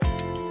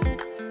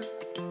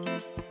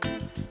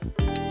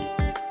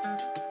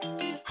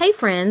Hey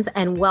friends,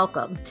 and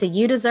welcome to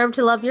You Deserve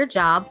to Love Your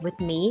Job with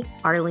me,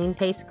 Arlene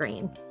Pace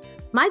Green.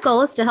 My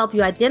goal is to help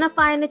you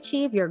identify and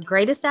achieve your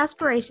greatest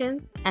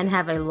aspirations and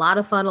have a lot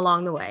of fun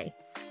along the way.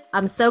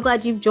 I'm so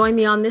glad you've joined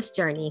me on this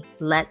journey.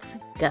 Let's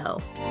go.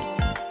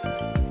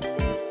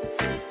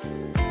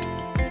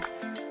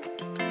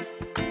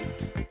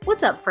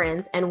 What's up,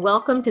 friends, and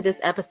welcome to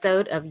this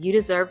episode of You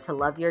Deserve to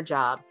Love Your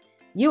Job.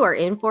 You are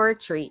in for a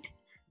treat.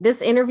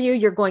 This interview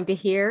you're going to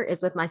hear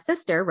is with my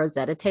sister,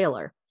 Rosetta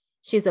Taylor.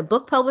 She's a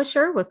book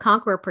publisher with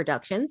Conqueror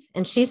Productions,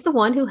 and she's the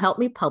one who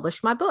helped me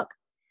publish my book.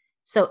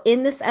 So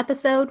in this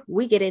episode,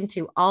 we get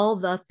into all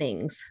the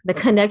things, the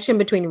connection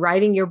between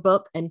writing your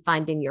book and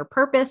finding your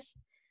purpose,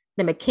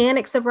 the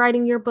mechanics of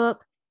writing your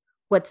book,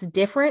 what's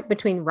different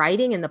between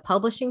writing and the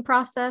publishing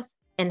process,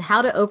 and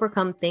how to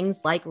overcome things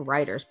like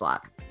writer's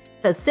block.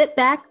 So sit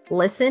back,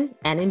 listen,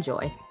 and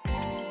enjoy.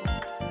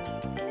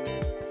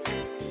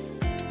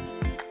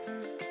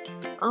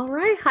 All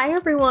right. Hi,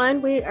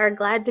 everyone. We are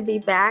glad to be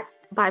back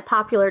by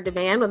popular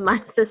demand with my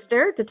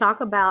sister to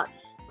talk about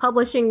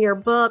publishing your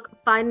book,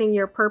 finding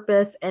your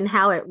purpose, and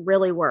how it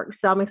really works.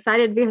 So I'm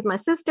excited to be with my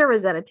sister,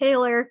 Rosetta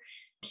Taylor.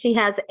 She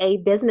has a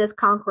business,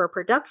 Conqueror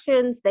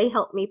Productions. They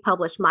help me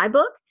publish my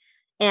book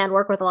and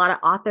work with a lot of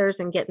authors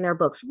and getting their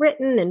books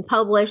written and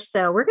published.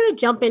 So we're going to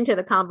jump into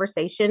the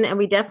conversation, and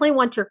we definitely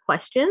want your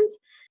questions.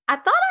 I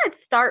thought I'd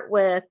start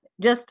with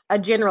just a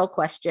general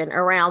question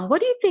around what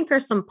do you think are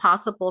some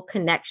possible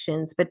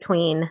connections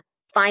between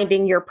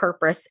finding your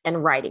purpose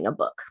and writing a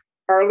book?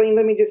 Arlene,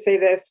 let me just say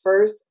this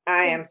first.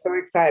 I am so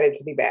excited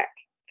to be back.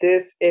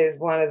 This is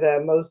one of the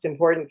most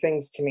important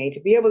things to me, to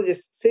be able to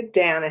just sit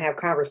down and have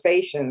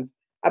conversations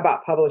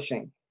about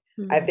publishing.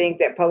 Mm-hmm. I think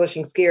that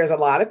publishing scares a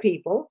lot of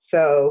people.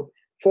 So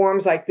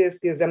forums like this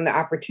gives them the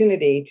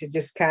opportunity to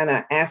just kind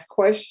of ask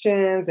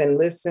questions and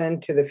listen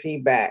to the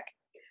feedback.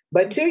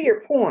 But to your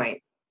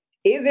point,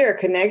 is there a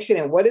connection,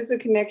 and what is the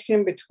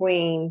connection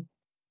between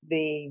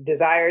the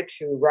desire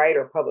to write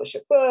or publish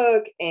a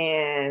book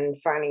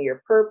and finding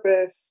your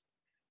purpose?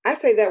 I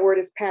say that word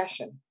is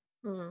passion,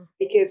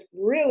 because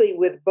really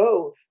with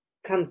both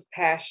comes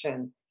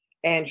passion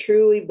and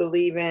truly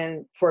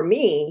believing, for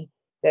me,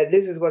 that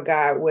this is what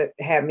God would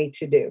have me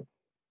to do.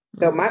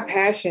 So my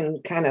passion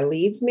kind of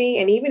leads me.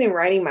 And even in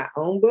writing my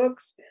own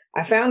books,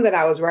 I found that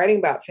I was writing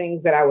about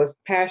things that I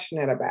was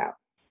passionate about.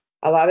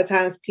 A lot of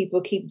times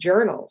people keep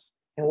journals,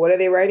 and what are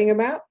they writing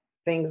about?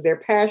 Things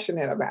they're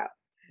passionate about.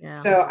 Yeah.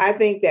 So I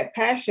think that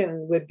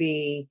passion would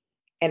be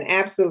an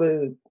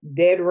absolute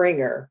dead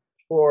ringer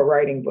for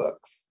writing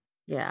books.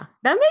 Yeah,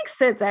 that makes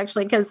sense,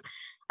 actually, because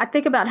I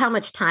think about how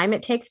much time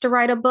it takes to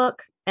write a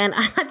book. And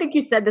I think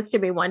you said this to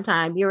me one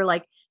time. You were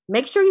like,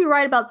 make sure you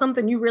write about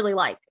something you really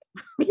like,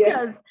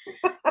 because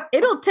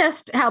it'll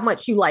test how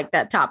much you like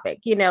that topic.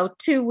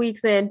 2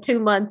 weeks in, 2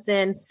 months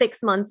in,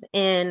 6 months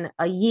in,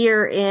 a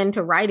year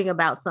into writing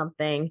about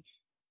something.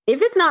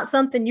 If it's not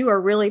something you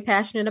are really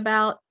passionate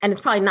about, and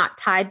it's probably not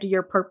tied to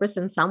your purpose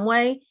in some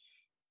way,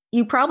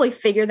 you probably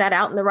figure that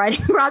out in the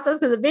writing process,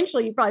 because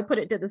eventually you probably put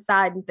it to the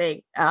side and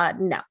think,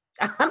 no,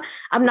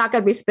 I'm not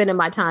going to be spending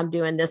my time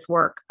doing this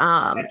work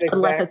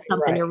unless it's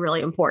something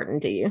really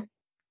important to you.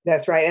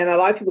 That's right. And a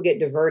lot of people get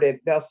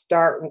diverted. They'll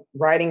start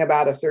writing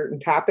about a certain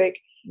topic.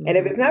 Mm-hmm. And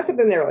if it's not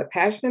something they're really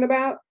passionate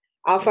about,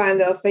 I'll find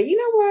they'll say, you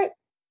know what?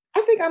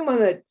 I think I'm going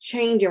to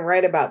change and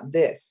write about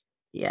this.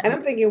 Yeah. And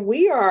I'm thinking,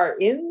 we are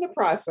in the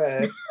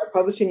process of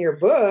publishing your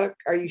book.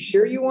 Are you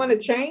sure you want to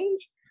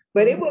change?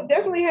 But it will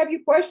definitely have you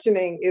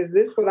questioning, is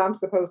this what I'm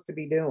supposed to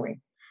be doing?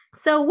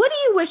 So what do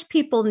you wish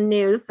people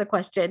knew? This is a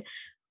question.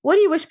 What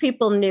do you wish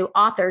people knew,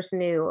 authors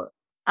knew,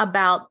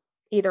 about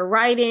either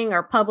writing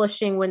or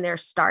publishing when they're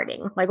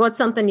starting? Like, what's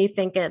something you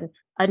think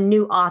a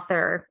new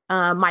author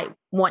might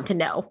want to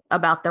know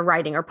about the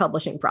writing or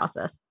publishing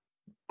process?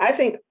 I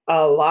think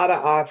a lot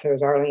of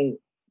authors, Arlene,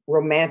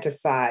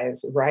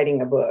 romanticize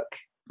writing a book.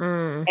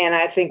 And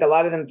I think a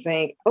lot of them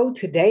think, oh,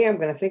 today I'm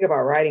going to think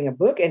about writing a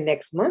book and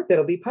next month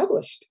it'll be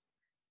published.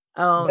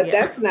 Oh, but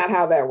that's not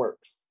how that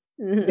works.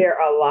 Mm-hmm. There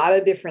are a lot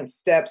of different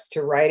steps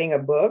to writing a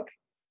book.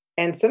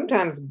 And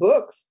sometimes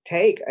books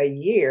take a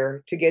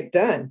year to get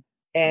done.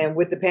 And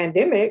with the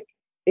pandemic,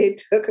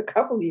 it took a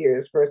couple of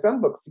years for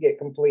some books to get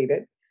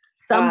completed.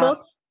 Some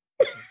books?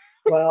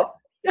 Well,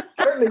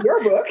 certainly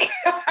your book.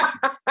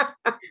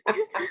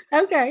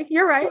 Okay,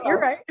 you're right.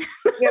 You're right.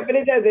 Yeah, but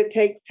it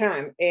takes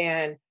time.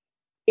 And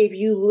if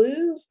you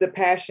lose the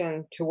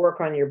passion to work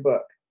on your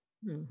book,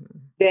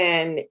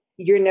 then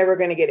you're never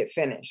going to get it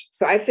finished.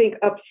 So I think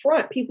up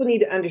front, people need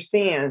to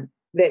understand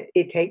that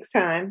it takes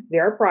time.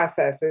 There are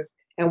processes,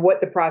 and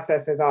what the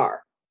processes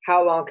are.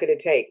 How long could it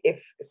take?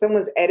 If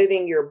someone's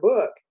editing your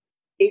book,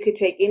 it could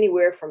take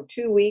anywhere from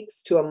 2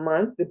 weeks to a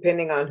month,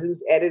 depending on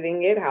who's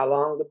editing it, how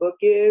long the book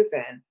is,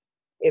 and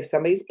if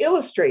somebody's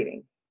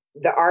illustrating.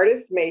 The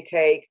artist may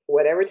take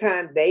whatever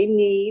time they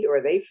need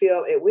or they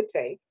feel it would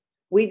take.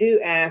 We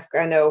do ask,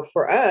 I know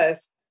for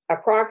us,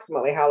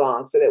 approximately how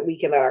long, so that we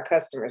can let our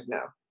customers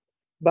know.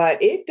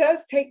 But it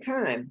does take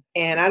time.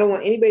 And I don't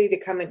want anybody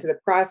to come into the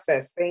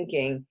process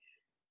thinking,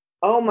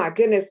 oh my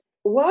goodness,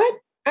 what?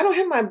 I don't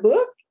have my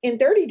book in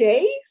 30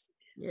 days?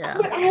 Yeah.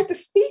 But I have to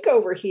speak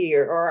over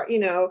here, or,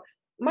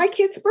 my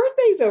kid's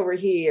birthday's over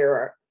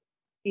here.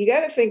 You got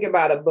to think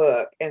about a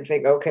book and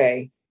think,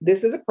 okay,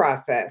 this is a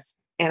process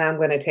and I'm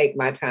going to take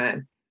my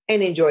time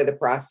and enjoy the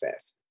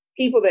process.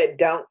 People that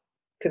don't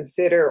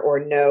consider or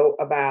know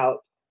about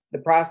the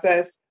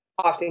process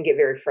often get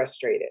very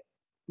frustrated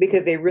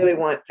because they really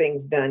want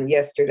things done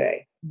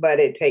yesterday, but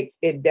it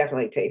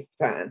definitely takes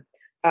time.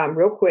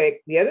 Real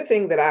quick, the other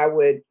thing that I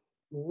would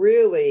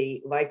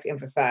really like to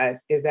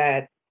emphasize is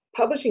that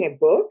publishing a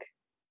book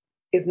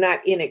is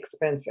not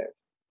inexpensive.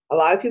 A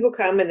lot of people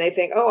come and they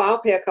think, oh,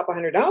 I'll pay a couple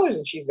 $100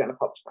 and she's going to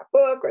publish my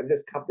book, or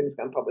this company's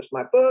going to publish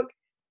my book.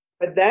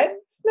 But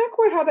that's not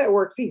quite how that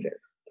works either.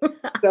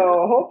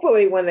 So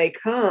hopefully when they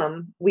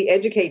come, we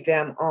educate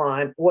them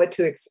on what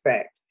to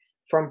expect,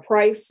 from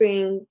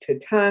pricing to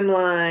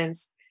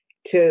timelines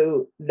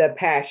to the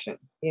passion.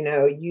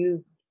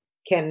 You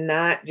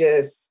cannot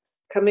just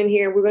come in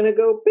here and we're going to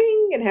go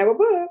bing and have a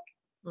book.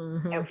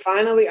 Mm-hmm. And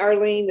finally,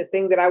 Arlene, the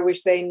thing that I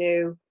wish they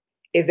knew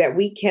is that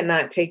we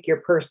cannot take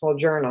your personal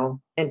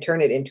journal and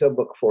turn it into a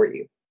book for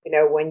you.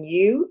 When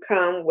you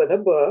come with a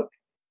book,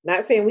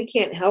 not saying we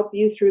can't help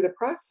you through the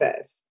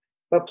process,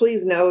 but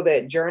please know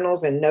that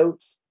journals and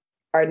notes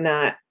are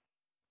not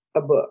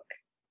a book.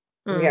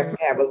 Mm-hmm. We have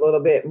to have a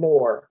little bit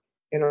more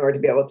in order to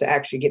be able to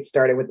actually get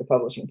started with the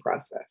publishing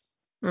process.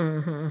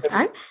 Mm-hmm.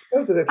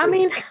 Those are the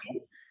three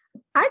things.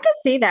 I could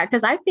see that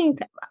because I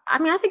think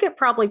it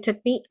probably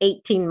took me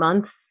 18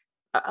 months,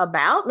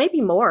 about maybe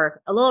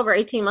more, a little over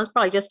 18 months,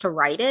 probably just to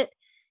write it.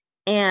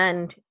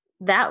 And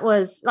that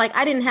was like,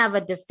 I didn't have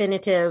a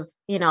definitive,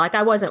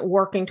 I wasn't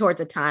working towards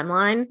a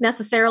timeline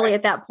necessarily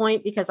at that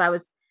point, because I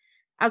was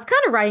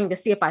kind of writing to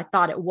see if I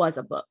thought it was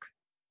a book.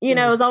 It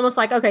was almost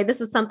like, okay,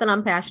 this is something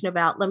I'm passionate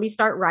about. Let me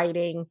start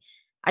writing.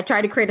 I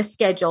tried to create a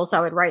schedule so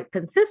I would write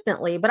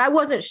consistently, but I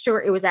wasn't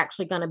sure it was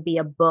actually going to be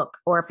a book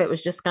or if it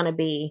was just going to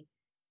be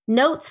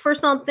notes for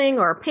something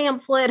or a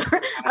pamphlet.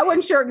 I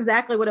wasn't sure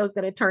exactly what it was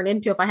going to turn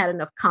into if I had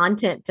enough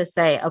content to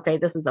say, okay,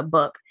 this is a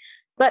book.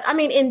 But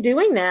in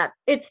doing that,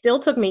 it still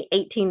took me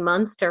 18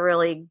 months to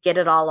really get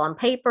it all on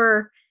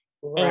paper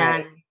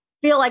and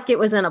feel like it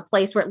was in a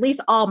place where at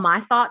least all my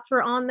thoughts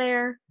were on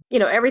there.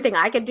 Everything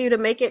I could do to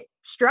make it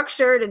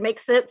structured and make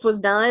sense was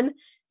done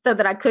so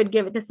that I could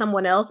give it to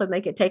someone else and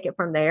they could take it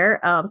from there.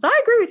 So I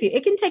agree with you.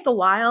 It can take a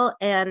while.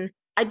 And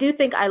I do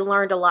think I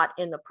learned a lot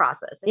in the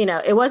process.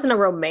 It wasn't a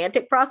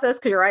romantic process,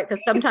 because you're right.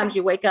 Because sometimes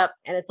you wake up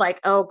and it's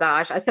like, oh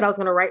gosh, I said I was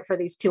going to write for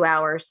these 2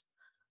 hours.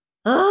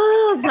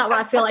 Oh, it's not what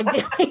I feel like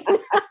doing.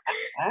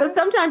 So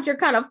sometimes you're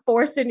kind of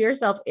forcing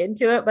yourself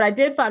into it. But I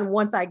did find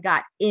once I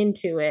got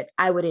into it,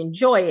 I would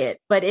enjoy it.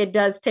 But it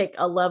does take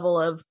a level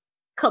of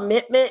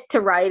commitment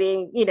to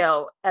writing,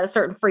 at a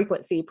certain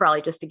frequency,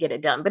 probably just to get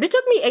it done. But it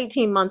took me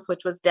 18 months,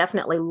 which was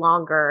definitely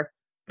longer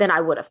than I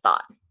would have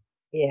thought.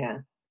 Yeah.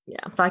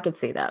 Yeah. So I could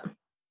see that.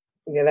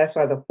 Yeah, that's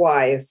why the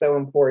why is so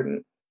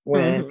important.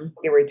 When people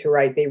get ready to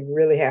write, they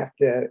really have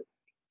to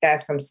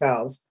ask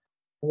themselves,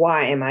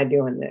 why am I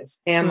doing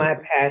this? Am I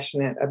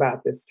passionate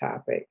about this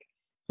topic?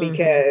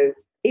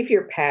 Because if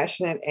you're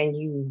passionate and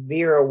you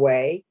veer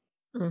away,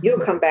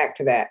 you'll come back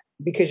to that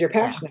because you're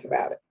passionate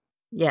about it.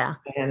 Yeah.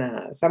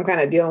 And so I'm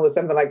kind of dealing with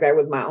something like that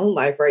with my own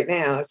life right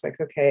now. It's like,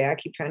 okay, I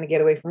keep trying to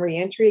get away from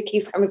reentry. It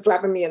keeps coming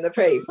slapping me in the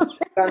face. So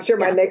I'm sure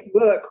my next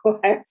book will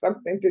have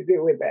something to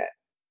do with that.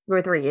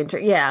 With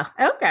reentry. Yeah.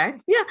 Okay.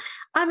 Yeah.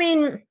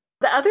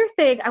 The other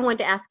thing I wanted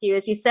to ask you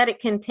is, you said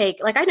it can take,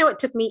 I know it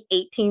took me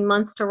 18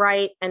 months to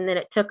write, and then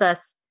it took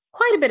us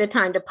quite a bit of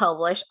time to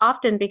publish,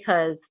 often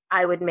because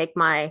I would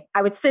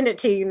send it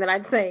to you and then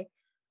I'd say,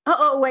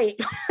 oh,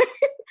 wait,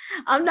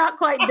 I'm not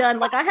quite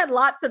done. I had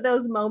lots of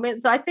those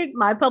moments. So I think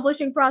my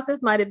publishing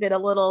process might've been a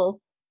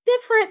little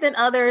different than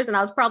others. And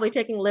I was probably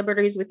taking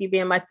liberties with you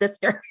being my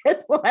sister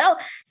as well,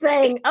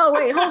 saying, oh,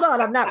 wait, hold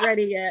on, I'm not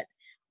ready yet.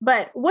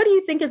 But what do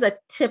you think is a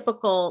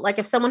typical,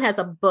 if someone has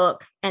a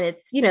book and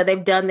it's,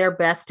 they've done their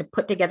best to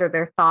put together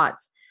their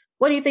thoughts,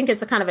 what do you think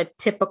is a kind of a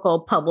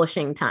typical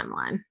publishing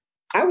timeline?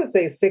 I would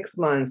say 6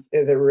 months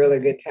is a really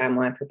good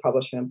timeline for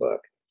publishing a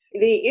book.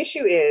 The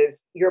issue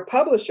is your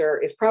publisher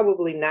is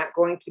probably not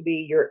going to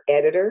be your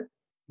editor,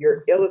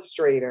 your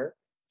illustrator.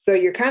 So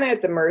you're kind of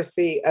at the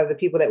mercy of the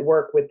people that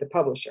work with the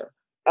publisher.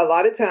 A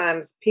lot of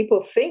times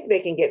people think they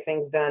can get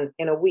things done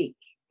in a week,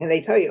 and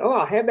they tell you, oh,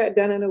 I'll have that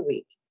done in a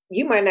week.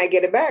 You might not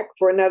get it back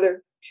for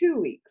another 2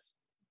 weeks.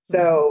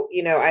 So,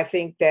 I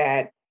think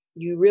that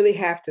you really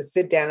have to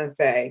sit down and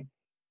say,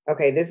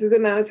 okay, this is the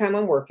amount of time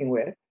I'm working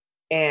with,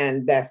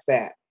 and that's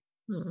that.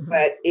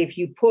 But if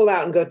you pull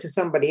out and go to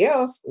somebody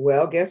else,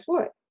 well, guess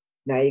what?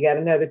 Now you got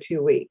another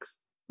 2 weeks.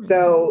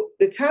 So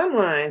the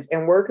timelines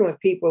and working with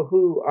people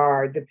who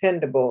are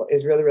dependable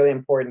is really, really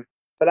important.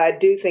 But I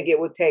do think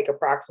it would take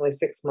approximately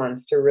 6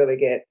 months to really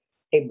get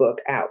a book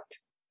out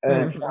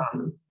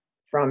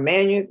from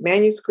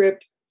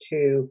manuscript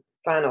to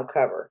final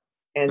cover.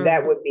 And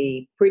that would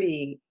be a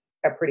pretty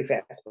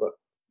fast book.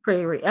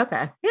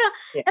 Okay. Yeah.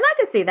 And I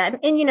could see that.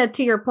 And,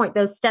 to your point,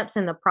 those steps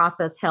in the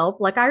process help.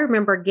 I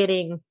remember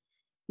getting,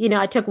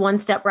 I took one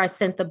step where I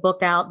sent the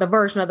book out, the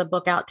version of the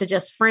book out to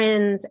just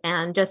friends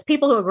and just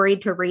people who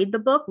agreed to read the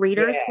book,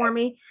 readers for Yes.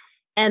 me.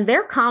 And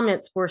their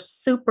comments were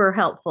super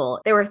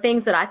helpful. There were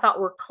things that I thought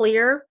were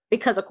clear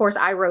because, of course,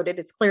 I wrote it.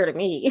 It's clear to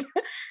me.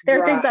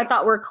 There are things I Right.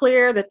 thought were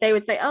clear that they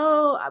would say,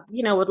 oh,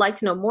 would like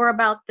to know more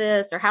about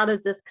this, or how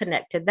does this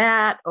connect to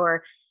that?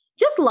 Or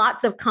just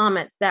lots of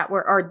comments that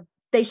were, or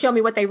they show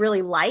me what they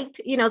really liked.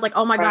 It's like,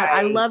 oh my God,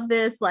 I Right. love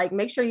this. Like,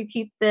 make sure you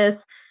keep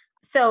this.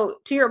 So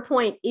to your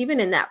point,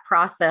 even in that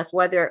process,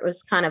 whether it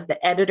was kind of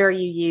the editor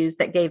you used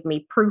that gave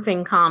me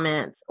proofing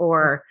comments,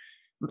 or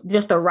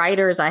just the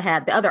writers I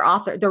had,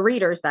 the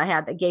readers that I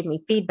had that gave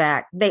me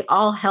feedback, they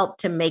all helped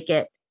to make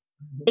it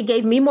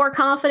gave me more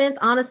confidence,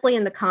 honestly,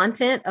 in the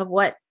content of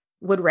what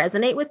would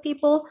resonate with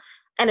people.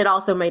 And it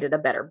also made it a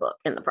better book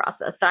in the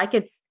process. So I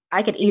could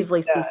It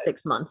easily see does.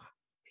 6 months.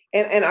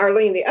 And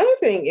Arlene, the other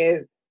thing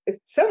is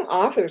some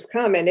authors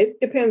come, and it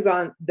depends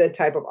on the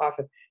type of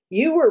author.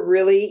 You were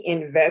really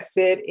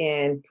invested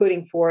in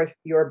putting forth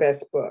your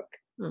best book.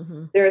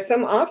 Mm-hmm. There are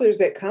some authors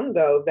that come,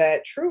 though,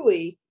 that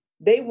truly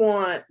they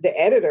want the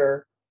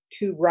editor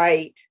to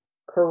write,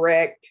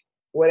 correct,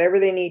 whatever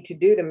they need to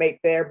do to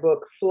make their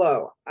book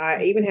flow.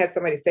 I even had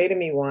somebody say to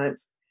me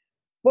once,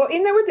 well,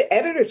 isn't that what the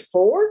editor's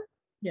for?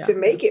 Yeah. To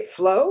make it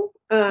flow?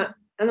 And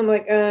I'm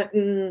like,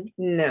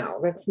 no,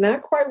 that's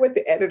not quite what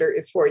the editor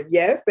is for.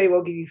 Yes, they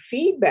will give you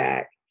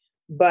feedback,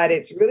 but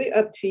it's really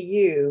up to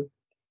you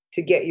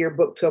to get your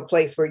book to a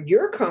place where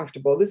you're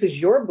comfortable. This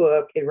is your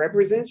book. It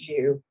represents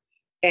you.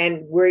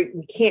 And we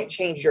can't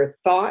change your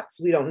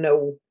thoughts. We don't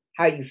know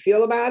how you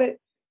feel about it.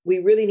 We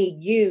really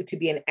need you to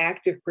be an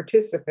active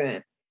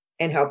participant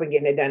in helping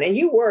getting it done. And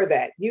you were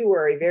that. You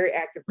were a very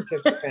active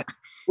participant.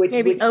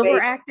 Maybe Which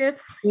overactive.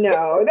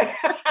 No.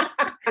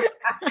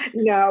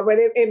 No, but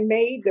it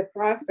made the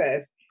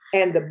process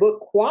and the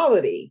book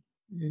quality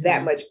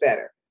that much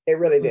better. It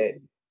really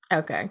did.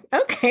 Okay.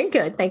 Okay,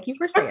 good. Thank you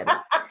for saying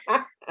that.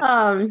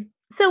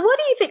 So what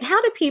do you think?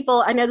 How do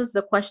people, I know this is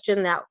a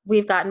question that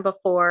we've gotten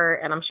before,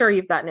 and I'm sure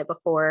you've gotten it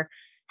before.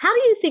 How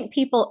do you think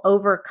people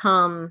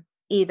overcome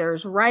either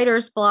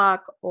writer's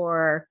block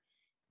or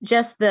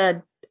just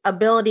the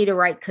ability to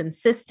write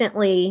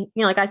consistently?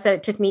 Like I said,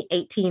 it took me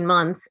 18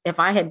 months. If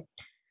I had,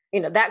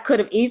 that could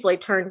have easily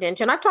turned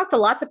into, and I've talked to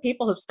lots of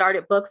people who've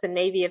started books and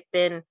maybe have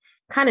been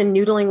kind of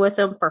noodling with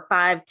them for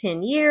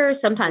 5-10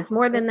 years, sometimes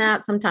more than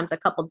that, sometimes a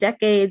couple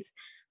decades,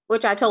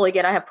 which I totally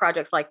get. I have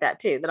projects like that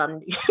too, that I'm,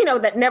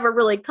 that never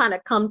really kind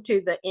of come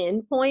to the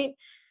end point.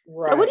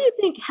 Right. So what do you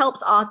think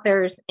helps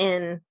authors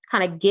in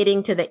kind of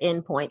getting to the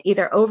end point,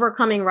 either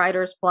overcoming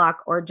writer's block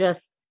or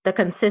just the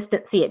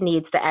consistency it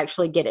needs to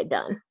actually get it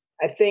done?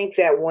 I think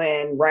that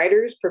when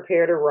writers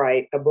prepare to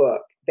write a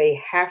book, they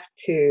have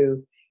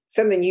to,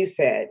 something you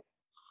said,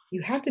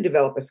 you have to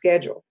develop a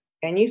schedule.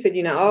 And you said,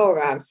 oh,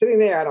 I'm sitting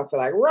there, I don't feel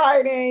like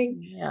writing.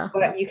 Yeah.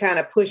 But you kind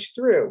of push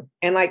through.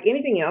 And like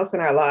anything else in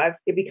our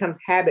lives, it becomes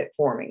habit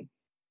forming.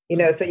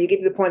 So you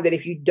get to the point that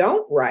if you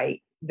don't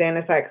write, then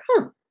it's like,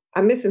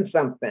 I'm missing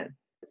something.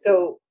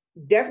 So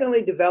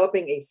definitely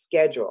developing a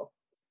schedule.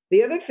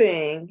 The other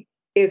thing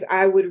is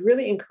I would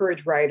really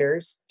encourage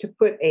writers to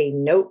put a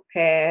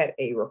notepad,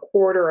 a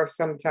recorder of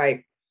some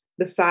type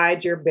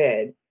beside your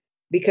bed,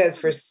 because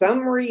for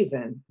some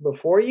reason,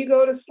 before you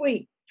go to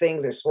sleep,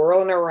 things are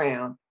swirling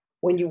around.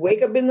 When you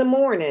wake up in the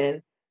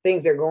morning,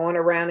 things are going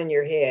around in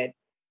your head.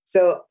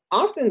 So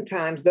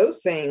oftentimes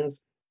those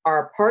things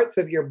are parts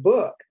of your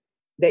book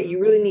that you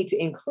really need to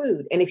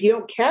include. And if you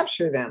don't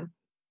capture them,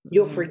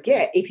 you'll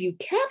forget. If you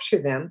capture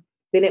them,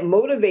 then it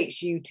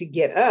motivates you to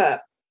get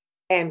up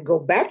and go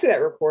back to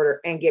that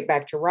recorder and get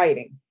back to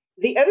writing.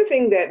 The other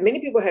thing that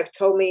many people have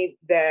told me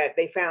that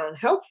they found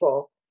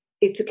helpful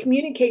is to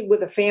communicate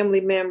with a family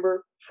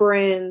member,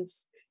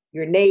 friends,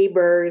 your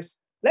neighbors.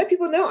 Let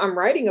people know I'm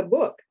writing a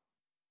book.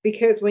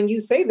 Because when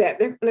you say that,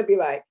 they're going to be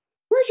like,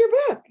 where's your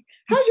book?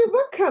 How's your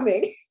book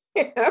coming?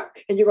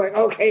 And you're going,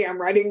 okay, I'm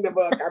writing the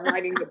book. I'm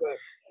writing the book.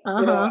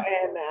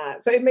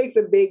 And so it makes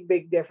a big,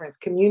 big difference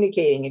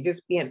communicating and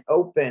just being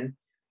open.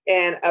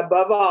 And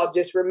above all,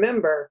 just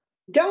remember,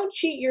 don't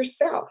cheat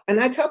yourself.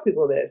 And I tell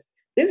people this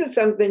is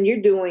something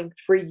you're doing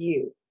for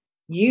you.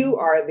 You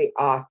are the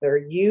author.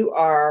 You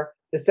are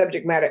the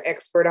subject matter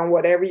expert on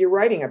whatever you're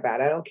writing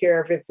about. I don't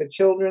care if it's a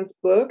children's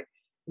book.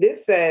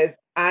 This says,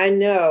 I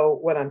know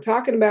what I'm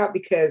talking about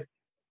because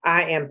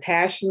I am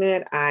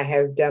passionate. I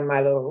have done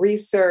my little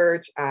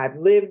research. I've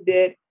lived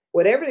it,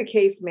 whatever the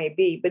case may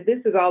be. But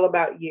this is all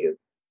about you.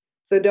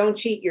 So don't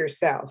cheat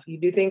yourself. You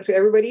do things for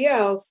everybody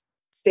else.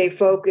 Stay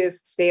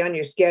focused, stay on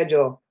your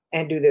schedule,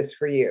 and do this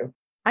for you.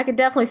 I could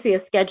definitely see a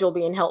schedule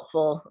being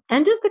helpful,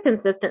 and just the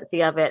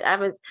consistency of it.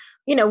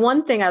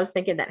 One thing I was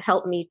thinking that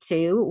helped me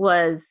too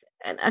was,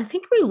 and I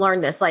think we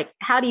learned this, like,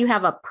 how do you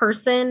have a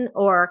person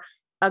or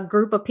a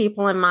group of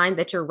people in mind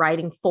that you're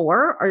writing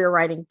for or you're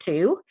writing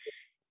to?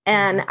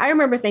 And I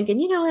remember thinking,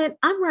 what,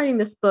 I'm writing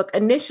this book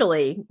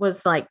initially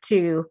was like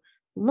to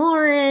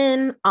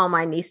Lauren, all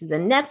my nieces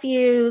and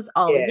nephews,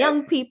 all the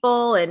young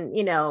people, and,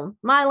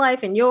 my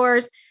life and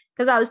yours.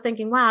 because I was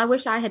thinking, wow, I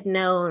wish I had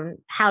known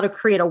how to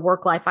create a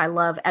work life I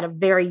love at a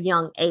very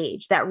young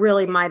age. That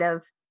really might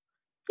have,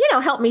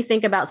 helped me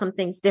think about some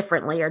things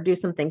differently or do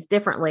some things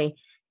differently.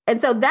 And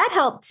so that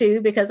helped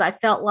too, because I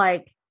felt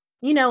like,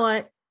 you know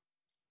what?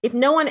 If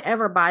no one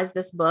ever buys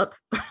this book,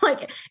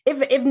 like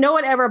if no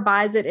one ever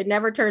buys it, it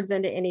never turns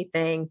into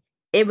anything.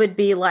 It would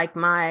be like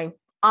my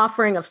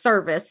offering of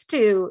service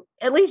to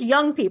at least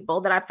young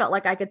people that I felt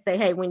like I could say,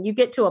 hey, when you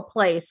get to a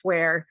place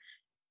where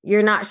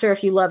you're not sure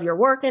if you love your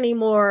work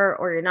anymore,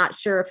 or you're not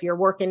sure if you're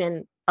working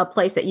in a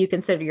place that you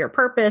consider your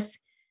purpose,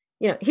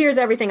 here's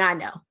everything I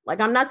know.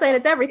 Like, I'm not saying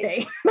it's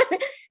everything, but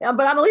I'm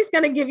at least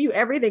going to give you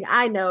everything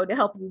I know to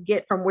help you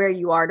get from where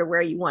you are to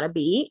where you want to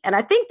be. And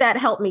I think that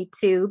helped me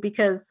too,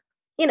 because,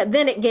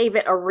 then it gave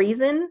it a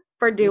reason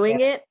for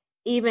doing it,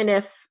 even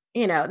if,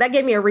 that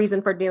gave me a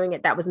reason for doing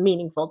it that was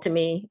meaningful to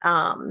me,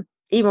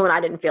 even when I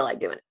didn't feel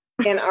like doing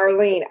it. And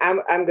Arlene,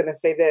 I'm going to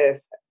say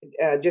this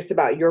just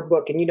about your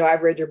book. And,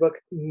 I've read your book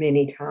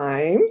many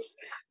times,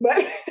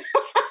 but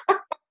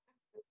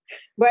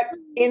but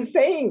in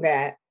saying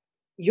that,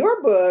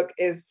 your book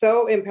is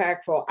so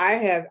impactful.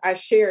 I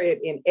share it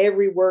in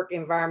every work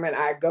environment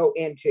I go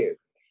into,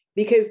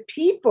 because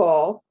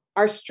people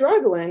are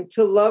struggling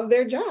to love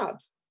their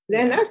jobs.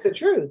 And that's the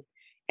truth.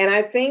 And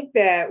I think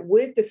that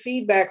with the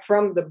feedback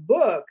from the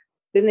book,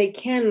 then they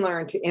can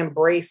learn to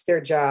embrace their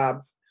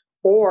jobs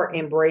or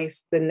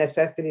embrace the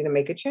necessity to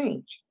make a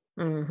change.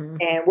 Mm-hmm.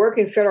 And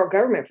working federal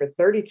government for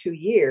 32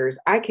 years,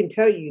 I can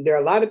tell you there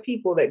are a lot of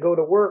people that go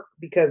to work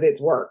because it's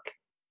work.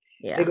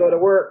 Yeah. They go to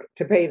work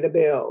to pay the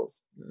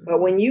bills. Mm-hmm. But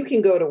when you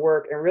can go to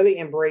work and really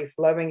embrace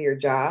loving your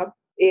job,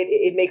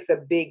 it makes a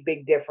big,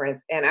 big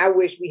difference. And I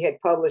wish we had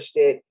published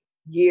it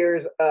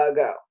years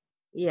ago.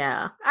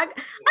 Yeah. I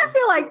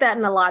feel like that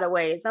in a lot of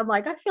ways. I'm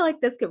like, I feel like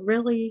this could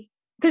really,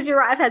 because you're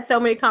right. I've had so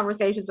many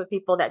conversations with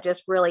people that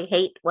just really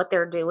hate what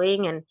they're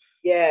doing and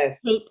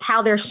hate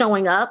how they're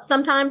showing up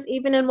sometimes,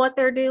 even in what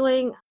they're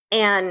doing.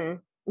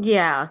 And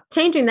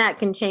changing that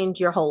can change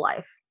your whole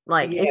life.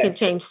 Like it can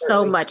change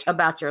so much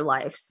about your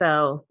life.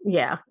 So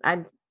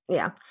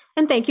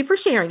and thank you for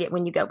sharing it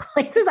when you go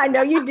places. I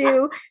know you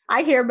do.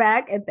 I hear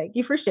back, and thank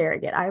you for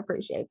sharing it. I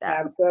appreciate that.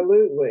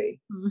 Absolutely.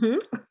 Mm-hmm.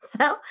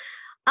 So,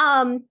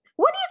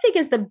 what do you think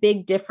is the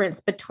big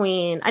difference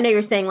between, I know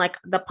you're saying like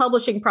the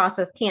publishing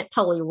process can't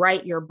totally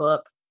write your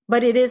book,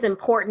 but it is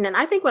important. And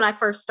I think when I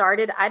first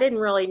started, I didn't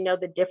really know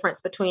the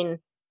difference between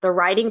the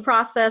writing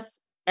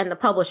process and the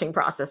publishing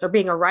process, or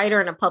being a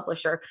writer and a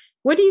publisher.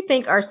 What do you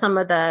think are some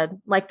of the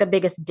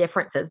biggest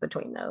differences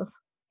between those?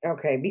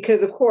 Okay.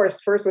 Because of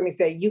course, first, let me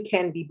say you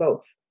can be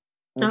both.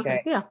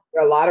 Okay. Yeah.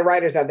 There are a lot of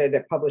writers out there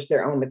that publish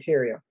their own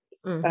material.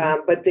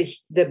 Mm-hmm. But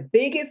the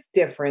biggest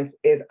difference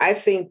is, I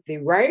think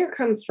the writer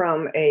comes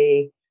from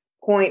a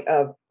point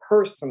of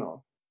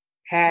personal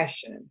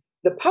passion.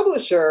 The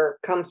publisher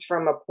comes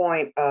from a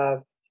point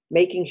of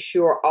making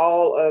sure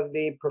all of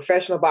the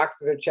professional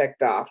boxes are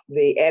checked off,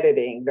 the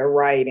editing, the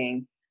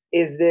writing.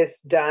 Is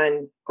this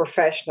done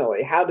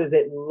professionally? How does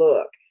it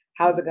look?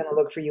 How's it going to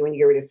look for you when you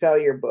get ready to sell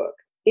your book?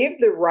 If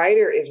the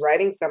writer is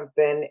writing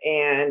something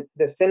and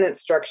the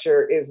sentence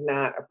structure is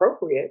not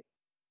appropriate,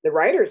 the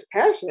writer is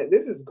passionate.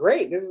 This is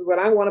great. This is what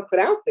I want to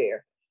put out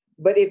there.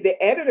 But if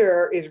the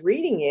editor is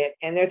reading it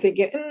and they're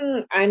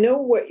thinking, I know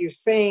what you're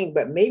saying,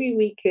 but maybe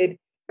we could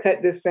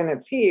cut this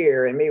sentence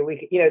here. And maybe we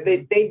could,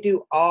 they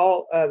do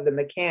all of the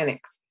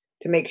mechanics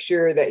to make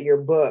sure that your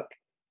book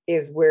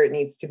is where it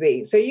needs to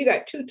be. So you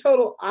got two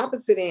total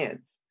opposite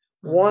ends.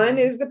 Mm-hmm. One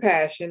is the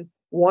passion,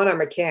 one are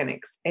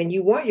mechanics. And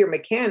you want your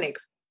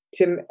mechanics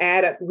to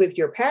add up with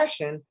your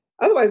passion.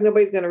 Otherwise,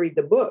 nobody's going to read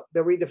the book.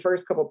 They'll read the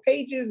first couple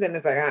pages and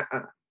it's like,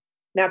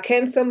 Now,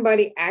 can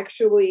somebody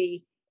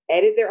actually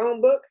edit their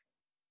own book?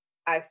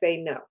 I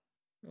say no.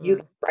 Mm. You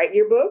can write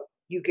your book.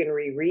 You can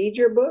reread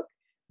your book.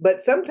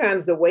 But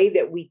sometimes the way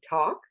that we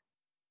talk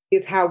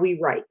is how we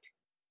write.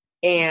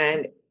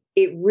 And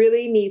it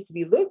really needs to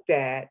be looked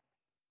at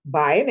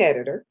by an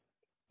editor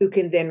who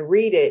can then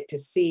read it to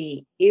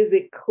see, is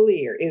it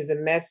clear? Is the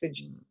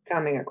message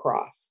coming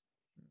across?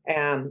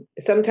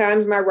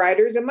 Sometimes my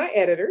writers and my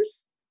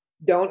editors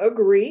don't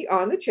agree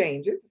on the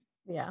changes.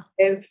 Yeah.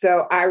 And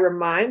so I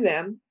remind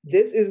them,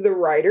 this is the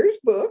writer's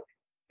book.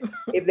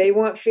 If they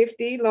want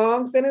 50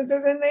 long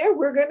sentences in there,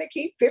 we're going to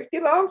keep 50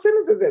 long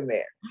sentences in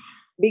there.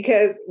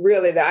 Because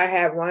really, I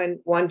have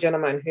one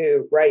gentleman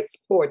who writes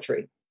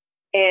poetry.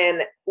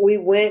 And we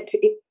went to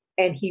it,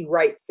 and he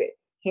writes it,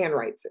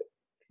 handwrites it.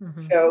 Mm-hmm.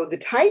 So the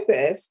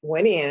typist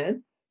went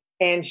in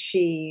and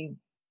she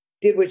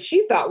did what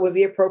she thought was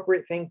the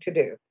appropriate thing to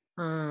do.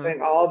 Doing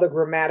all the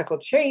grammatical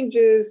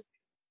changes.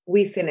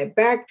 We sent it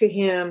back to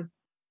him.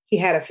 He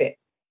had a fit.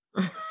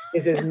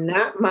 This is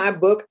not my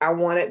book. I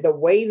want it the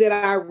way that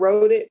I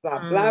wrote it,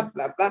 blah, blah,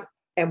 blah, blah.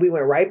 And we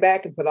went right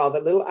back and put all the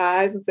little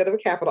I's instead of a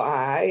capital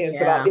I and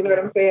put all, you know what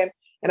I'm saying?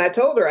 And I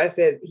told her, I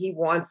said, he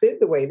wants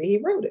it the way that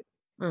he wrote it.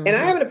 Mm-hmm. And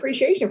I have an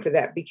appreciation for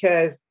that,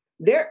 because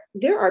there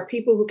are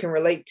people who can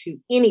relate to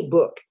any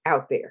book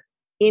out there,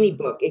 any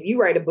book. If you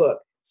write a book,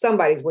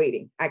 somebody's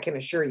waiting. I can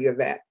assure you of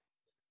that.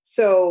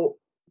 So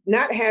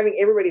not having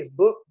everybody's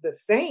book the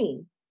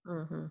same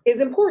is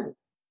important.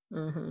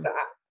 So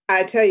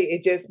I tell you,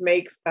 it just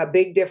makes a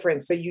big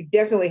difference. So you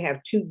definitely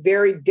have two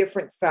very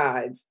different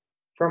sides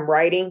from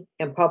writing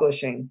and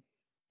publishing.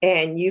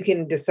 And you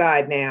can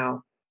decide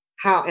now,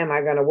 how am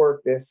I going to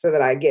work this so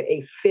that I get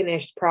a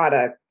finished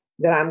product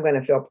that I'm going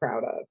to feel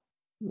proud of?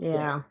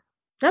 Yeah,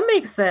 that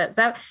makes sense.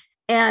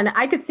 And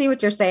I could see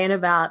what you're saying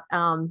about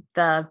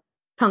the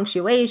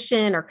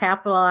punctuation or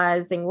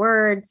capitalizing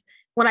words.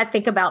 When I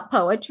think about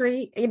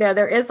poetry,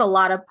 there is a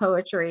lot of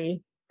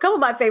poetry. A couple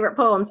of my favorite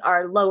poems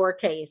are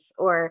lowercase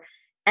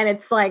and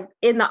it's like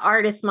in the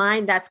artist's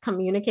mind, that's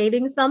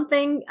communicating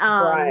something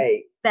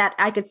Right. that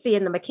I could see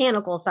in the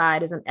mechanical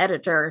side as an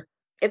editor.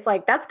 It's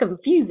like, that's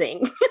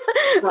confusing.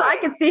 So I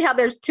can see how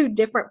there's two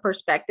different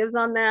perspectives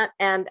on that.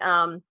 And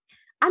I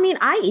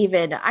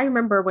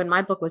remember when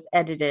my book was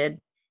edited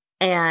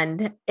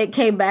and it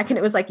came back and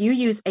it was like, you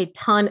use a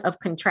ton of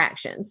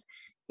contractions.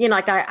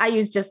 Like I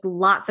use just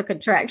lots of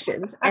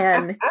contractions.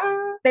 And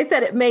they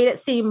said it made it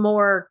seem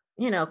more,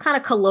 kind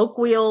of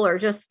colloquial or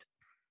just,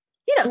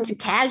 too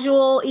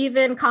casual,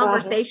 even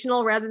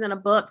conversational rather than a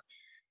book.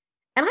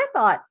 And I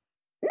thought,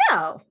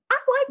 no, I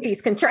like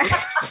these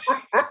contractions.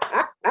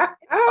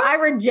 I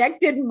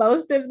rejected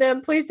most of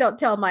them. Please don't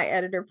tell my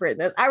editor for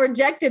this. I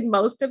rejected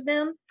most of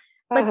them.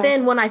 But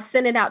then when I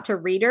sent it out to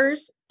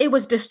readers, it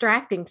was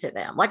distracting to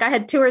them. Like I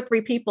had 2 or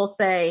 3 people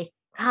say,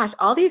 gosh,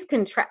 all these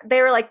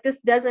they were like, this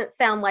doesn't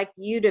sound like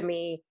you to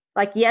me.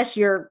 Like, yes,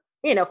 you're,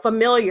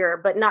 familiar,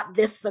 but not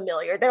this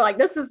familiar. They're like,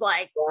 this is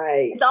like,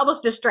 it's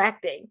almost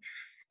distracting.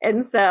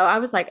 And so I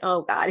was like,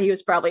 oh God, he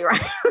was probably right.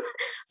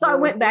 So I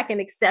went back and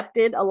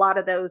accepted a lot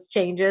of those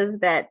changes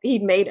that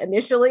he'd made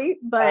initially,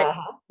 but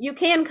you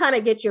can kind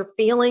of get your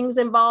feelings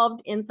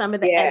involved in some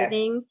of the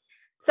editing.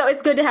 So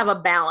it's good to have a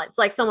balance,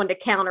 like someone to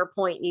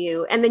counterpoint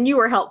you. And then you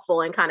were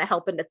helpful in kind of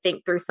helping to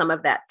think through some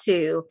of that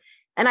too.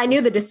 And I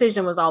knew the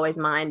decision was always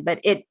mine, but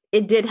it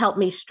did help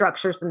me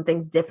structure some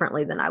ththings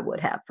differently than I would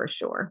have for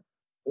sure.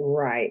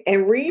 Right.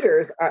 And we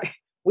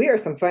are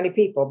some funny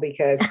people,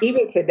 because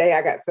even today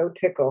I got so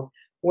tickled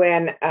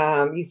when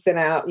you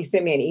sent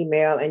me an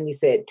email and you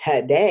said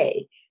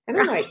today. And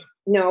I'm like,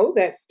 no,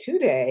 that's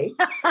today.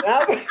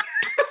 I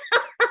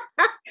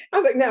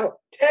was like, no,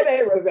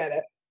 today,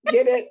 Rosetta.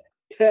 Get it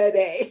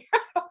today.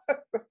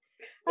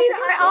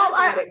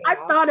 I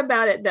thought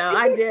about it though.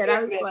 I did.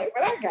 I was like,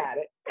 but I got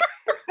it.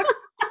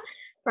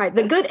 Right.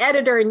 The good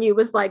editor in you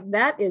was like,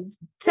 that is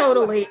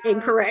totally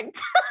incorrect.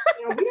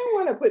 We don't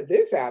want to put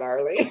this out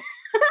early.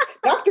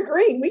 Dr.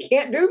 Green, we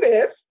can't do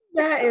this.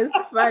 That is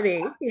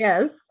funny.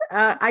 Yes.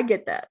 I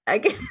get that.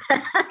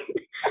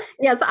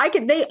 Yeah. So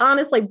they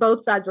honestly,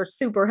 both sides were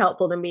super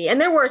helpful to me.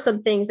 And there were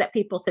some things that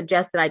people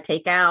suggested I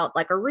take out,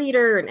 like a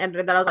reader and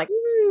editor, that I was like,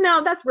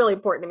 no, that's really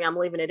important to me. I'm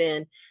leaving it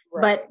in.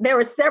 Right. But there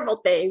were several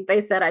things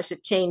they said I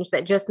should change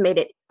that just made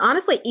it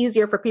honestly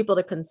easier for people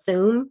to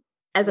consume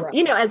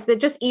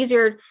just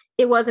easier.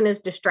 It wasn't as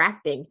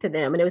distracting to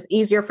them, and it was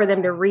easier for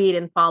them to read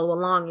and follow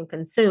along and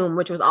consume,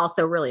 which was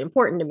also really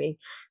important to me.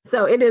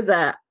 So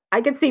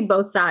I can see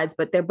both sides,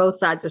 but both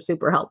sides are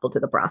super helpful to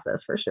the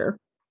process for sure.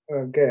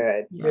 Oh,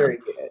 good. Yeah. Very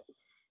good.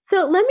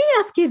 So let me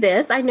ask you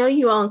this. I know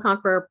you all in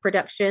Conqueror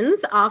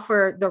Productions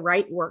offer the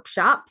Write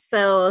Workshop.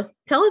 So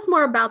tell us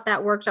more about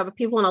that workshop. If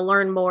people want to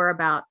learn more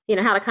about,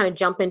 how to kind of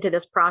jump into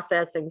this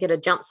process and get a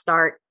jump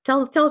start,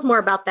 tell us more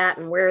about that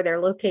and where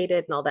they're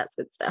located and all that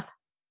good stuff.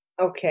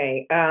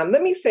 Okay.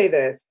 Let me say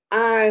this.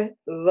 I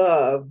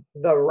love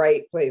the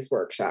Right Place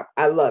Workshop.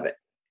 I love it.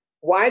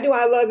 Why do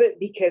I love it?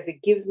 Because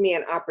it gives me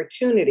an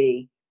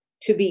opportunity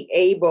to be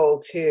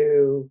able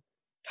to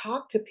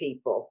talk to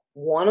people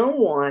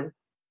one-on-one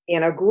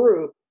in a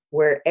group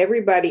where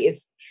everybody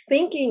is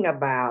thinking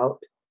about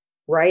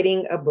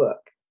writing a book.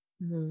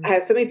 I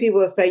have so many people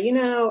that say,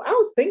 I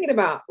was thinking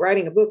about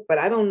writing a book, but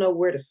I don't know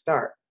where to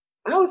start.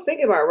 I was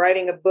thinking about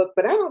writing a book,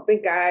 but I don't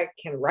think I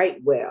can write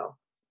well.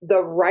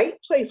 The Right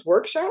Place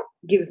Workshop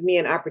gives me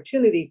an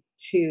opportunity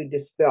to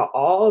dispel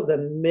all the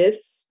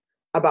myths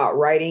about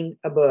writing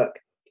a book.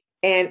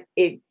 And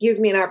it gives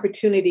me an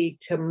opportunity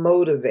to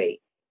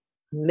motivate,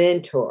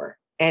 mentor,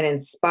 and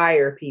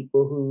inspire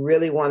people who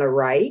really want to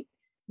write.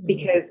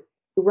 Because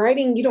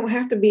writing, you don't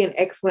have to be an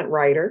excellent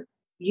writer.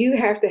 You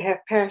have to have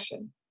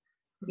passion.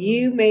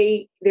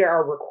 There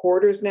are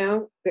recorders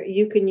now that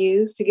you can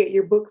use to get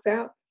your books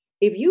out.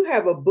 If you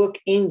have a book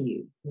in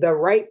you, the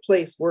Right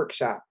Place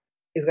Workshop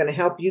is going to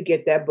help you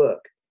get that book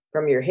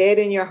from your head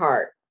and your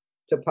heart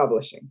to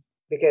publishing,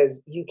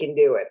 because you can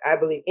do it. I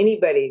believe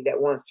anybody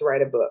that wants to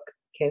write a book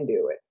can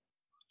do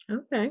it.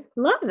 Okay.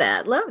 Love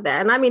that.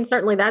 And I mean,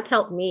 certainly that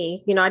helped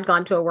me. I'd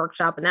gone to a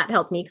workshop and that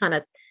helped me kind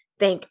of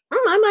think,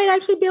 I might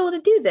actually be able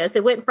to do this.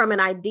 It went from an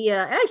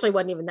idea. It actually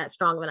wasn't even that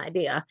strong of an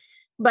idea,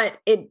 but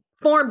it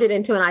formed it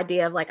into an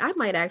idea of like, I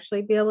might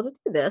actually be able to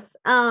do this.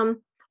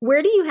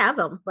 Where do you have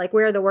them? Like,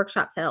 where are the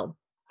workshops held?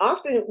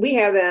 Often we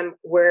have them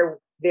where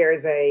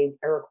there's a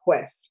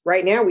request.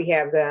 Right now we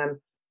have them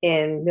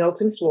in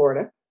Milton,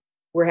 Florida.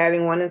 We're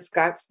having one in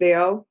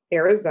Scottsdale,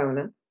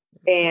 Arizona.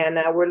 And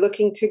we're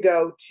looking to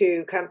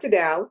come to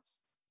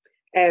Dallas.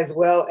 as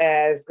well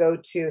as go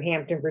to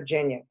Hampton,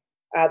 Virginia.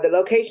 The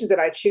locations that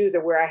I choose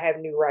are where I have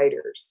new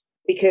writers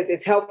because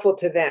it's helpful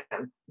to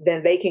them.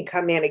 Then they can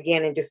come in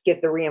again and just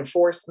get the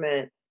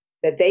reinforcement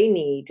that they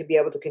need to be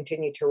able to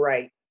continue to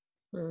write.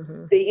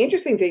 Mm-hmm. The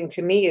interesting thing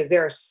to me is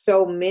there are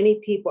so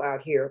many people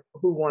out here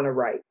who want to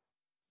write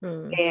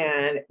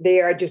and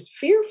they are just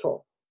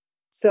fearful.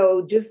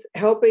 So just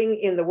helping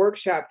in the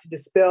workshop to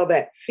dispel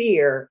that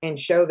fear and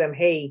show them,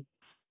 hey,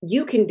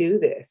 you can do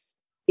this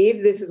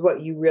if this is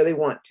what you really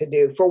want to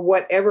do for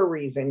whatever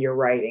reason you're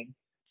writing.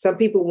 Some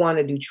people want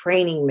to do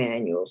training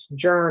manuals,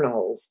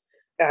 journals,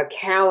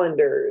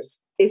 calendars.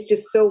 It's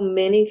just so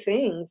many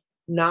things,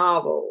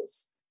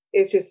 novels.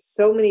 It's just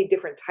so many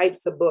different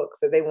types of books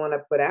that they want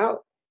to put out.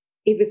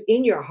 If it's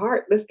in your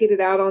heart, let's get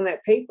it out on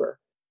that paper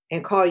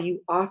and call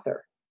you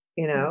author.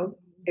 You know,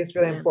 it's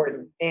really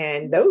important.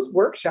 And those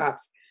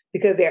workshops,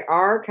 because they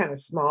are kind of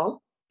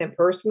small and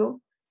personal,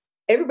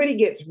 everybody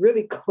gets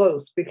really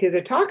close because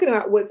they're talking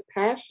about what's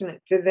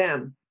passionate to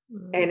them.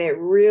 And it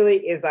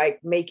really is like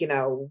making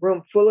a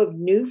room full of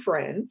new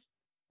friends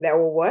that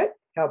will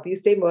help you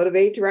stay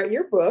motivated to write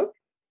your book.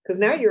 Because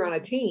now you're on a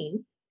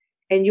team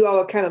and you all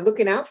are kind of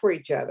looking out for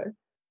each other.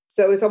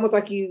 So it's almost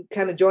like you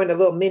kind of joined a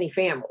little mini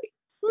family.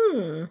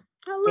 I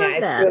love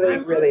that. It's really,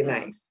 really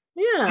nice.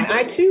 Yeah. And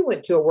I too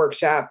went to a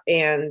workshop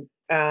and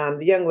the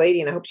young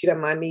lady, and I hope she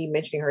doesn't mind me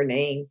mentioning her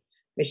name,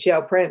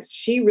 Michelle Prince,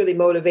 she really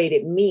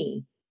motivated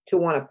me to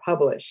want to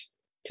publish,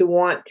 to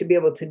want to be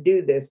able to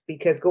do this,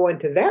 because going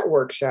to that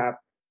workshop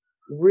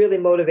really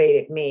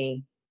motivated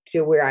me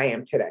to where I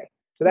am today.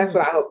 So that's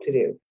what I hope to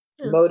do.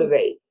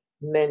 Motivate,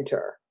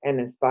 mentor, and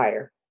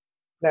inspire.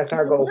 That's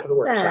our goal for the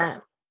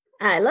workshop.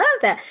 I love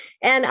that.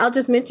 And I'll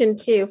just mention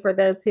too, for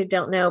those who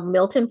don't know,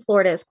 Milton,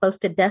 Florida is close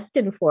to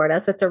Destin,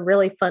 Florida. So it's a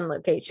really fun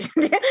location.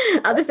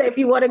 I'll just say, if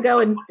you want to go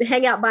and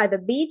hang out by the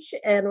beach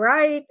and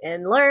write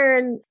and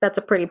learn, that's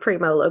a pretty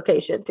primo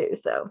location too.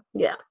 So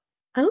yeah.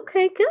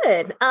 Okay,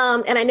 good.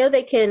 And I know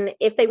they can,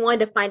 if they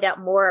wanted to find out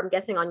more, I'm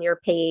guessing on your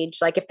page,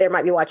 like if they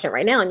might be watching it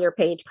right now on your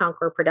page,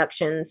 Conqueror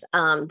Productions,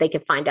 they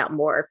could find out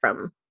more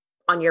from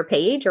on your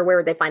page, or where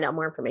would they find out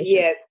more information?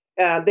 Yes,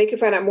 they can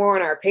find out more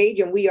on our page,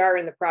 and we are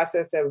in the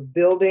process of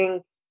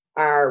building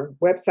our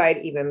website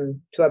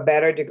even to a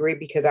better degree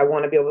because I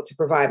want to be able to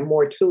provide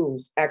more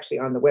tools actually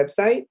on the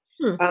website.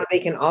 They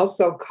can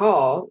also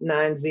call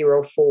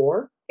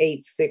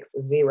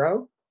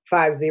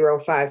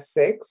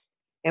 904-860-5056,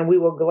 and we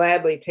will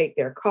gladly take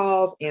their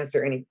calls,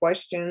 answer any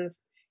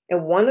questions.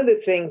 And one of the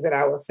things that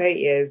I will say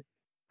is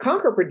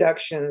Conquer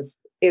Productions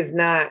is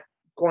not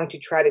going to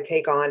try to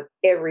take on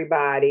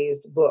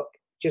everybody's book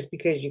just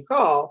because you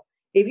call.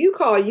 If you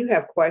call, you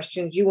have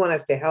questions, you want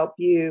us to help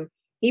you,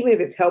 even if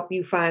it's help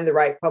you find the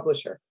right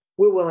publisher,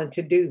 we're willing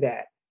to do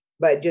that.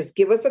 But just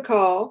give us a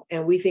call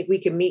and we think we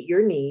can meet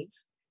your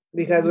needs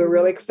because we're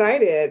really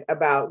excited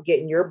about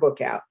getting your book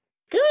out.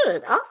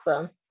 Good.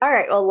 Awesome. All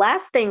right. Well,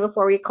 last thing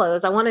before we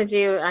close, I told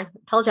you I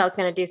was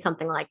going to do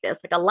something like this,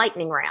 like a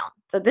lightning round.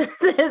 So I'm going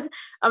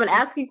to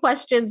ask you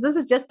questions. This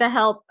is just to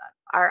help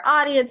our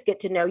audience get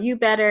to know you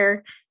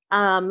better,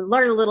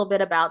 learn a little bit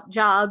about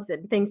jobs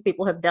and things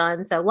people have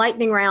done. So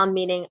lightning round,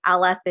 meaning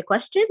I'll ask a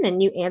question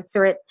and you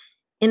answer it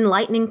in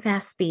lightning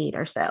fast speed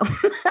or so.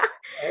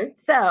 Okay.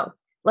 So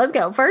let's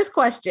go. First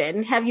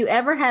question. Have you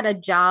ever had a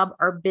job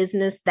or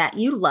business that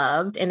you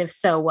loved? And if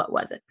so, what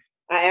was it?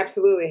 I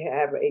absolutely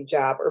have a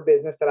job or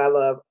business that I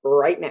love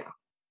right now.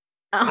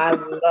 I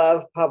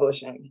love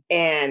publishing.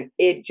 And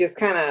it just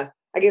kind of,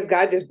 I guess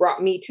God just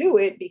brought me to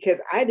it because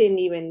I didn't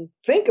even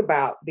think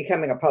about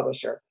becoming a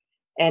publisher.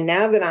 And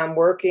now that I'm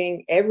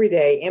working every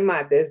day in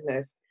my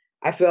business,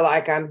 I feel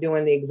like I'm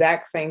doing the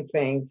exact same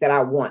thing that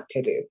I want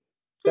to do.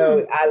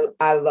 So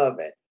I love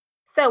it.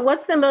 So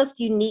what's the most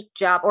unique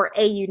job or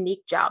a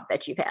unique job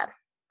that you've had?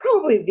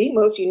 Probably the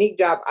most unique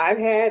job I've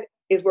had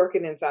is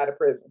working inside a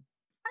prison.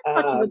 I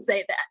thought you would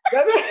say that.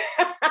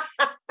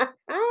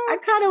 I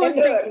kind of was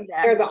thinking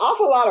that. There's an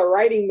awful lot of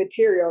writing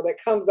material that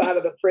comes out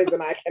of the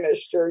prison, I can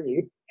assure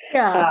you.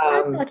 Yeah,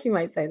 I thought you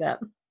might say that.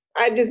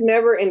 I just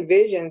never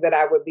envisioned that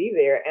I would be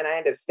there. And I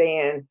ended up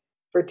staying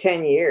for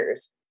 10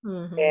 years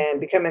and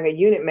becoming a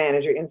unit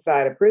manager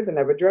inside a prison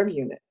of a drug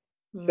unit.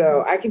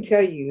 So I can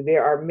tell you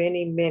there are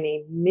many,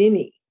 many,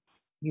 many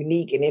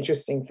unique and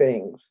interesting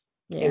things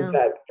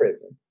inside the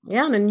prison.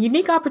 Yeah, and a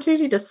unique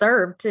opportunity to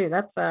serve too.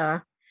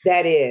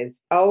 That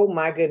is, oh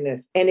my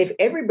goodness. And if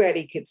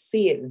everybody could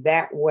see it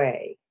that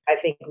way, I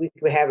think we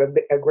could have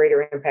a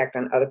greater impact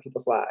on other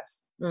people's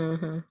lives.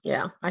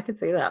 Yeah, I could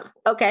see that.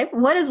 Okay.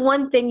 What is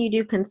one thing you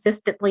do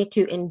consistently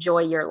to enjoy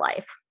your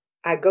life?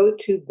 I go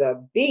to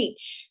the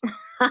beach.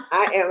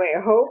 I am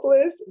a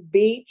hopeless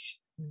beach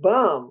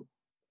bum.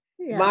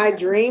 Yeah. My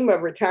dream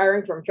of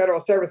retiring from federal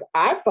service,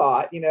 I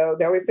thought,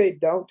 they always say,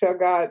 don't tell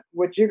God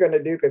what you're going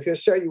to do because he'll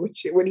show you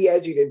what he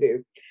has you to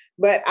do.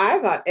 But I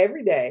thought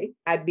every day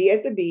I'd be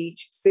at the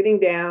beach, sitting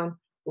down,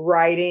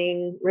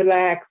 writing,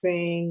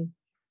 relaxing.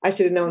 I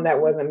should have known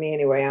that wasn't me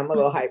anyway. I'm a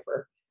little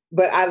hyper,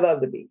 but I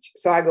love the beach.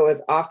 So I go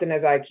as often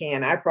as I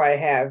can. I probably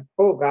have,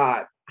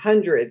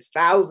 hundreds,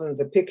 thousands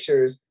of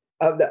pictures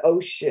of the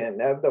ocean,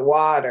 of the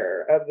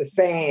water, of the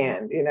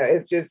sand.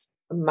 It's just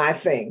my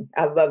thing.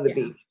 I love the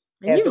beach.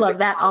 And you love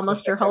that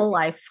almost your whole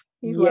life.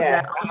 You love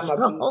that I'm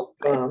a beach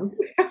bum.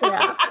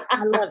 Yeah,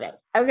 I love it.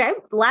 Okay,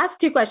 last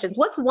two questions.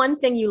 What's one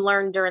thing you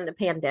learned during the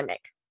pandemic?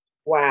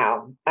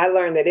 Wow. I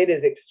learned that it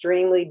is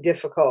extremely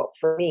difficult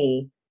for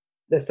me,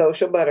 the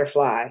social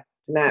butterfly,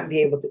 to not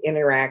be able to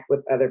interact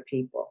with other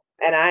people.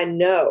 And I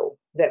know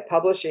that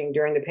publishing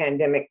during the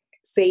pandemic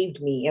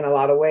saved me in a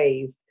lot of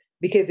ways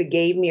because it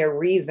gave me a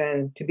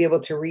reason to be able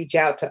to reach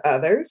out to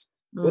others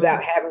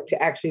without having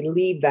to actually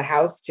leave the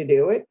house to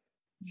do it.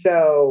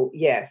 So,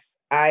 yes,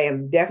 I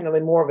am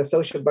definitely more of a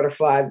social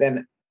butterfly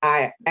than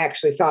I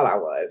actually thought I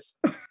was.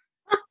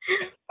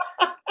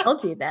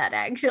 Told you that,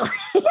 actually.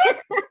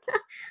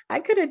 I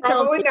could have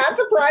told Probably you. Not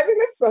surprising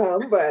to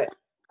some, but.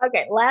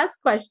 Okay, last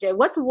question.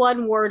 What's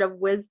one word of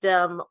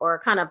wisdom or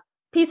kind of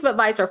piece of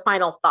advice or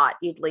final thought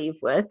you'd leave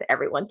with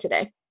everyone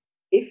today?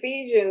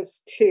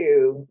 Ephesians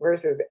 2,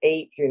 verses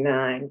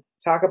 8-9,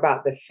 talk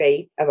about the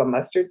faith of a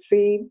mustard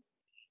seed.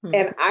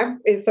 And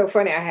it's so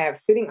funny, I have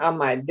sitting on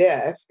my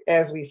desk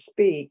as we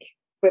speak,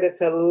 but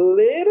it's a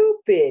little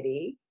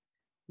bitty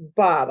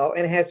bottle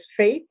and it has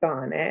faith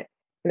on it.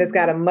 And it's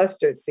got a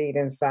mustard seed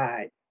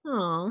inside.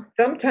 Aww.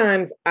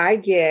 Sometimes I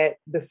get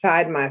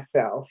beside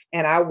myself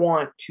and I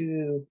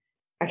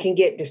can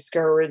get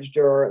discouraged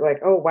or like,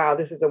 oh, wow,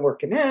 this isn't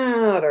working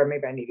out, or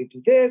maybe I need to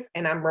do this.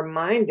 And I'm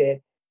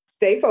reminded,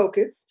 stay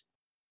focused.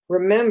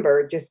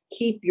 Remember, just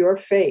keep your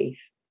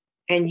faith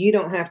and you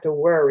don't have to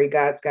worry.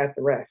 God's got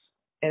the rest.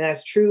 And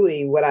that's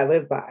truly what I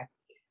live by.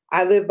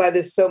 I live by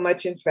this so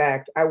much. In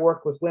fact, I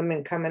work with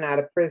women coming out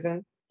of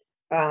prison.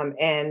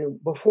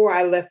 And before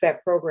I left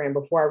that program,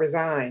 before I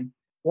resigned,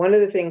 one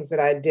of the things that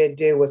I did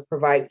do was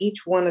provide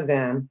each one of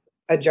them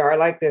a jar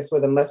like this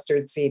with a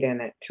mustard seed in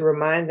it to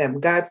remind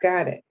them God's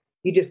got it.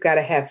 You just got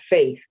to have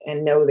faith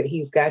and know that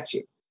he's got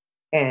you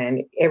and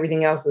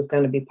everything else is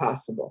going to be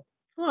possible.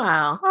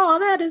 Wow. Oh,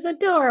 that is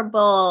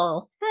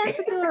adorable. That's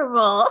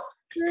adorable.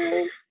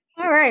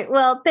 All right.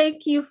 Well,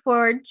 thank you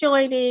for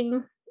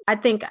joining. I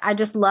think I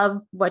just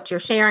love what you're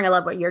sharing. I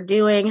love what you're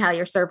doing, how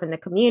you're serving the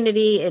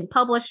community in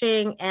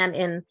publishing and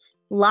in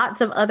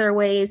lots of other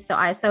ways. So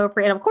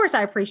and of course,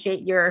 I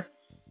appreciate your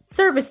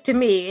service to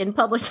me in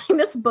publishing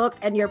this book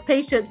and your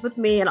patience with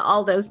me and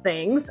all those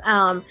things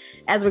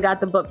as we got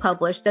the book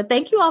published. So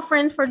thank you all,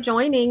 friends, for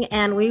joining,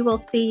 and we will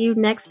see you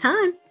next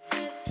time.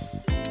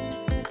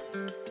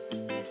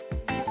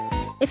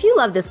 If you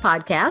love this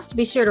podcast,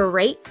 be sure to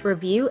rate,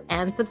 review,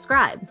 and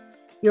subscribe.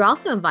 You're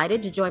also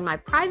invited to join my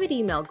private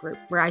email group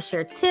where I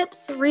share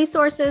tips,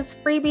 resources,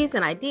 freebies,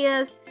 and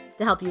ideas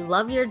to help you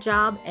love your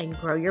job and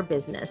grow your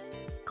business.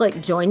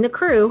 Click Join the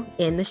Crew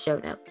in the show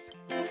notes.